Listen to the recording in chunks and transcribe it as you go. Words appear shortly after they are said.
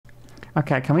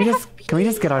Okay, can we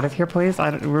just get out of here, please?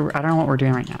 I don't know what we're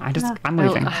doing right now. I'm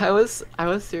leaving. I was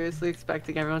seriously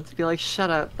expecting everyone to be like, "Shut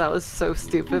up, that was so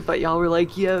stupid," but y'all were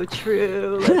like, "Yo,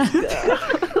 true, let's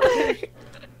go."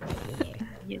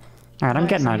 All right, I'm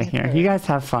getting out of here. You guys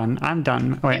have fun. I'm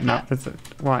done. Wait, no, that's it.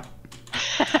 What?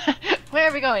 Where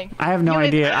are we going? I have no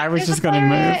idea. I was just gonna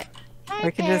move. Hi,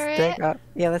 We can just dig up.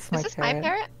 Yeah, that's my Is this parrot. my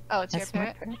parrot? Oh, it's That's your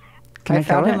my parrot. Can I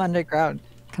found kill him it? underground.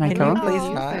 Can I Can kill you it? please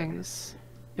Oh, not? things.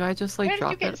 Do I just Where like did you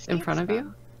drop get it in front of seeds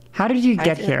you? How did you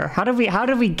get did- here? How did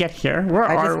we get here? Where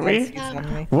I are just we? got seeds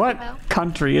on me. What Well.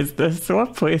 country is this?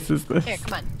 What place is this? Here,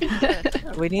 come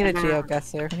on. We need a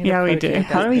geoguesser. need Yeah, a we pro do.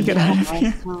 How do we geoguesser. get out of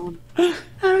here?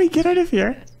 How do we get out of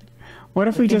here? What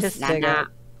if we can just dig up.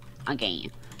 Okay.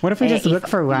 what if we just look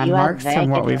for landmarks from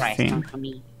what we've Very seen? for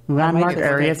me. Landmark just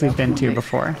areas dig we've been to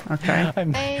before. Okay.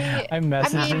 I'm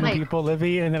messaging like- people,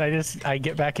 Livy, and then I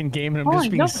get back in game and I'm just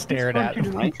being stared at.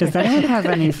 Does anyone have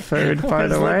any food, by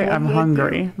the way? I'm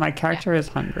hungry. My character is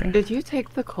hungry. Did you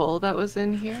take the coal that was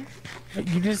in here?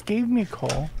 You just gave me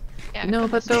coal. Yeah, No,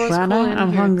 come but this there way. was Lana, coal in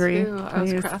I'm here hungry. too. I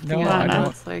was Please. crafting No, it, I and don't.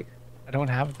 it's like, I don't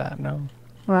have that, no.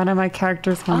 Lana, my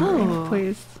character's hungry. Oh.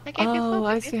 Please. I gave you oh, food,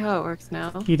 I baby. see how it works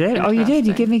now. You did? Oh, you did.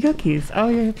 You Interesting. gave me cookies.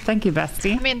 Oh, thank you,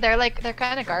 bestie. I mean, they're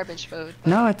kind of garbage food. But...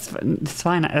 No, it's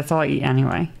fine. That's all I eat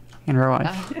anyway. In real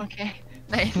life. Oh, okay.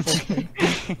 Nice.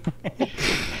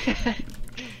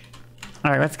 All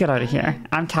right, let's get out of here.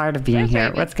 I'm tired of being Where's here.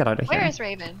 Raven? Let's get out of here. Where is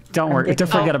Raven? Don't worry. Don't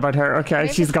forget about her. Okay,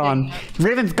 Raven's she's gone. getting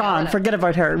Raven's gone. Forget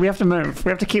about her. We have to move. We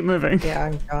have to keep moving. Yeah,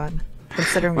 I'm gone.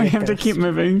 Consider me We a have to ghost. keep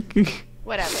moving.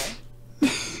 Whatever.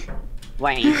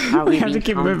 Wait, are We we have to being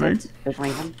keep counted moving. with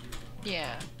Raven?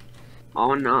 Yeah.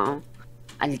 Oh no.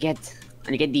 I'll get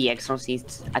the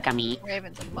exorcist Akami.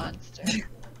 Raven's a monster.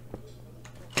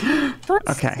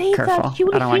 Okay, careful.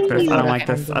 I don't like this. I don't like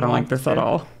this. I don't like this at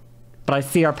all. But I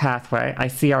see our pathway. I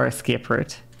see our escape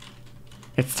route.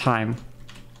 It's time.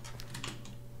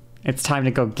 It's time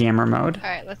to go gamer mode. All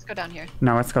right, let's go down here.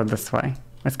 No, let's go this way.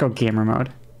 Let's go gamer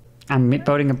mode. I'm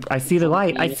boating I see the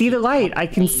light. I see the light. I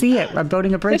can see it. I'm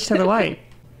boating a bridge to the light.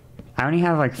 I only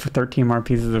have like 13 more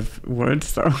pieces of wood,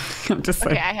 so I'm just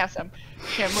like... Okay, I have some.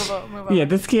 Here, move over. Yeah,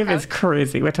 this game is Crouch.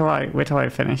 crazy. Wait till I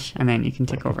finish, and then you can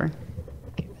take over.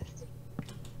 Okay, this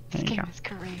There you game go. is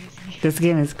crazy. This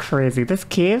game is crazy. This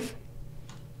cave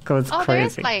goes Oh, there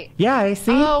is crazy. light. Yeah, I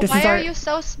see. Oh, this why is are our... you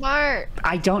so smart?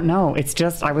 I don't know. It's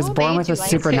just I was Who born made with a you like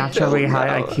supernaturally this?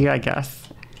 high No. IQ, I guess.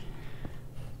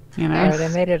 You know? Alright, I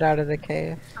made it out of the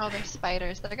cave. Oh, there's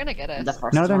spiders. They're gonna get us. The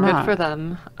first No, they're one. not. Good for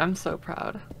them. I'm so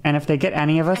proud. And if they get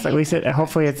any of us, I at hate least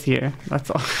hopefully it's you. That's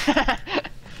all.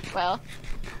 Well,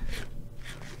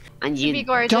 And to be you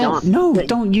gorgeous.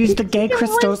 Don't use the gay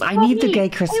crystals. I need the gay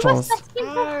crystals.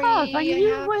 Sorry, I have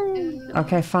to.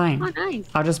 Okay, fine. Oh, nice.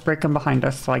 I'll just break them behind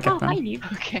us so I get Oh, hi, them. Liv.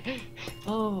 Okay.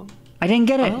 Oh, I didn't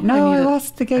get it. Oh, No, I I need a-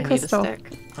 lost the gay I need a crystal.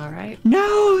 stick. All right.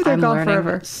 No, they're I'm gone learning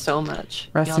forever. so much.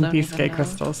 Rest Y'all in don't peace, even gay know.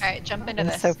 crystals. All right, jump into I'm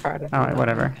this. so proud of you. Oh,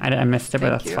 whatever. I missed it, but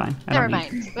Thank that's you. fine. I Never don't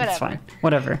mind. need... It's Whatever. fine.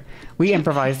 Whatever. We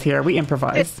improvised here. We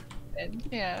improvise.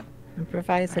 Yeah.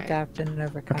 Improvise, Alright. adapt, and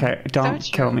overcome. Okay, don't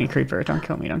So kill true. me, creeper. Don't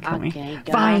kill me. Don't kill me. Okay,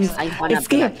 guys, Vines! I wanna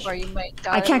Escape! play. Or you might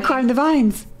die. I can't climb the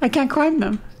vines. I can't climb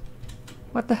them.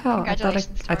 What the hell?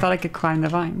 Congratulations, I thought I could climb the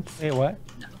vines. Wait, what?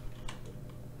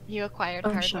 You acquired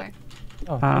Oh, hardware.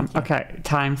 Oh, Okay,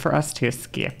 time for us to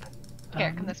escape.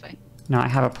 Here, come this way. No, I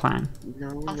have a plan. No,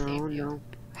 I'll no, save you. no.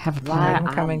 I have a Why plan.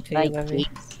 I'm coming to you, like Livy.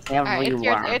 pigs All right,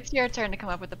 everywhere? it's your turn to come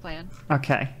up with a plan.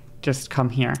 Okay, just come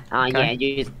here. Oh okay?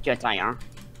 yeah, you tire.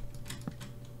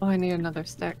 Oh, I need another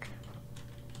stick.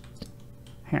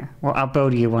 Here. Well, I'll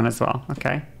build you one as well,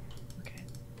 okay? Okay.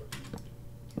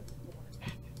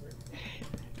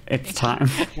 It's time.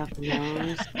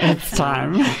 Knows. It's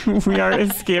time. We are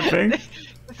escaping.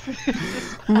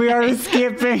 We are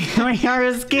escaping. We are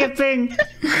escaping.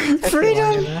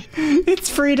 Freedom. It's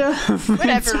freedom.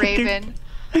 Whatever, Raven.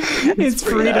 It's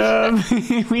freedom.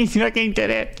 We fucking did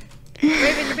it.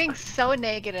 Raven, you're being so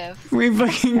negative. We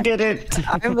fucking did it.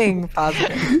 I'm being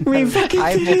positive. We because fucking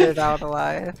I did made it. it out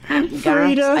alive.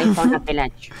 Guys, I found a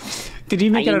village. Did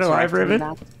you make Are it out you alive, interested in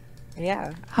Raven?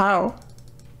 Yeah, How?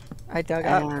 I dug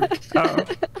that?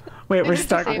 up. Oh. Wait, we're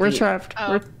stuck. save We're you. trapped.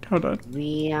 Oh. Hold on.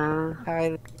 We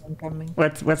I'm coming.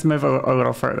 Let's move a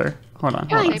little further. Hold on.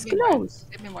 Hold on. Guys, Save me more. close.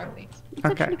 Save me more, please.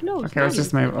 Okay. actually close. Okay, let's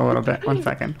just move a little bit. 1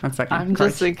 second. 1 second. I'm Crouch.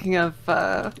 just thinking of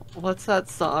what's that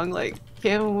song? Like,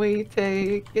 can we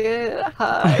take it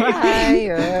high?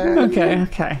 Higher. Okay,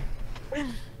 okay.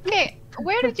 Okay,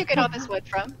 where did you get all this wood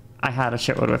from? I had a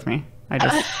shitload with me. I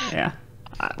just, yeah.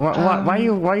 Why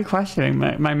are you questioning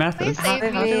my methods? Please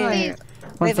save How me, do I- please.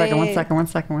 1 second, 1 Livy. second, 1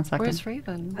 second, 1 second. Where's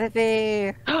Raven?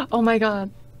 Livy. Oh my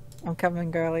god. I'm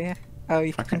coming, girly. Oh,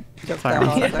 you Okay. jumped Sorry.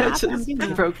 down. Yeah, I Also.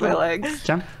 just broke my legs.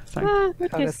 Jump. Sorry. Hold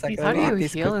a second. How let do me you eat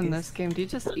these heal in cookies. this game? Do you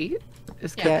just eat?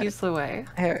 Is Yeah. cookies the way?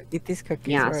 Here, eat these cookies.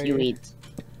 Yes, where you are eat.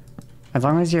 As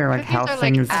long as your like Cookies health are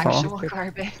thing like is full. actual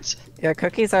garbage. Yeah,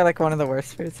 cookies are like one of the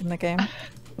worst foods in the game.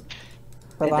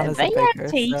 Balana's a They are baker,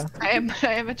 so tasty. I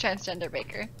am a transgender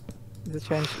baker. he's a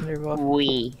transgender wolf.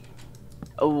 We.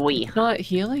 We. It's not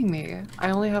healing me.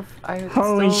 I only have.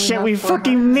 Holy shit, we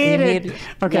fucking You made it! need-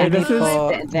 Okay, Yeah, this is. full-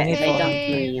 They you need don't full- Yay.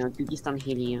 heal you. Cookies don't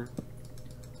heal you.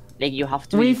 Like you have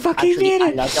to We eat fucking actually made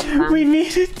a lot of them. it! We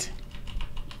made it!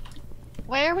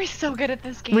 Why are we so good at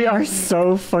this game? We are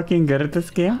so fucking good at this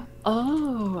game.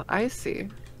 Oh, I see.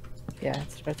 Yeah,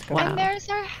 it's let's go. Wow. And there's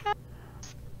our house.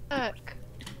 Look.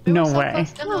 We No were so way.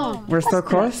 close to home. We're so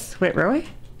close. Wait, really?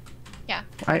 Yeah.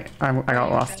 I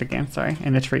got lost again. Sorry,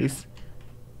 in the trees.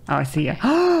 Oh, I see you.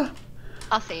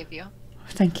 I'll save you.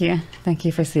 Thank you. Thank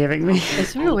you for saving me.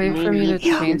 Is there a way for me to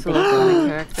change the look of my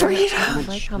character? I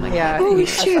like how my Yeah, Holy you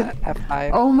press shit.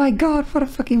 F5. Oh my god, what a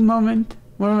fucking moment.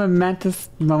 What a momentous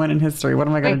moment in history. What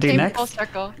am I gonna do Came next? full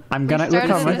circle. I'm We gonna look started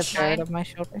how in The the much. bird mine. of my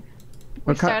shoulder. We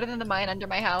Look how, started in the mine under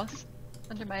my house.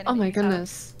 Under mine. Oh and my Amy's house.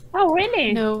 goodness. Oh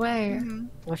really? No way. Mhm.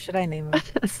 What should I name him?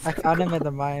 I found him in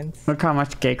the mines. look how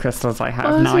much gay crystals I have.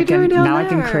 What is now he I can doing down now I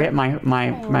can there? create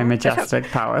my majestic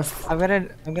palace. I'm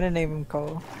gonna name him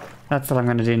Cole. That's what I'm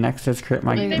gonna do next is create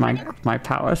my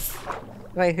palace.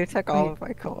 Wait, who took all Wait. of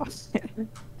my coal?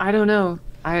 I don't know.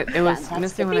 It was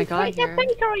missing when I got here.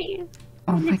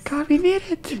 Oh my god, we made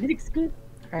it! It looks good.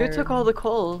 Who took all the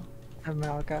coal?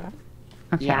 Amalga.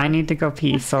 Okay, Yeah. I need to go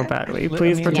pee so badly. Let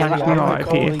Please me protect know me what while I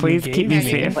call pee. you Please gave keep me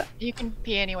me. safe. You can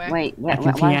pee anywhere. Wait, I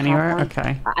can pee anywhere?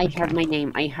 Okay. I heard my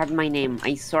name. I heard my name.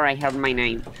 I swear I heard my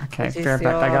name. Okay, Did you perfect.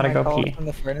 steal I gotta my go coal pee. from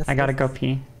the furnace? I gotta go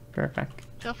pee. Perfect.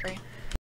 Feel free.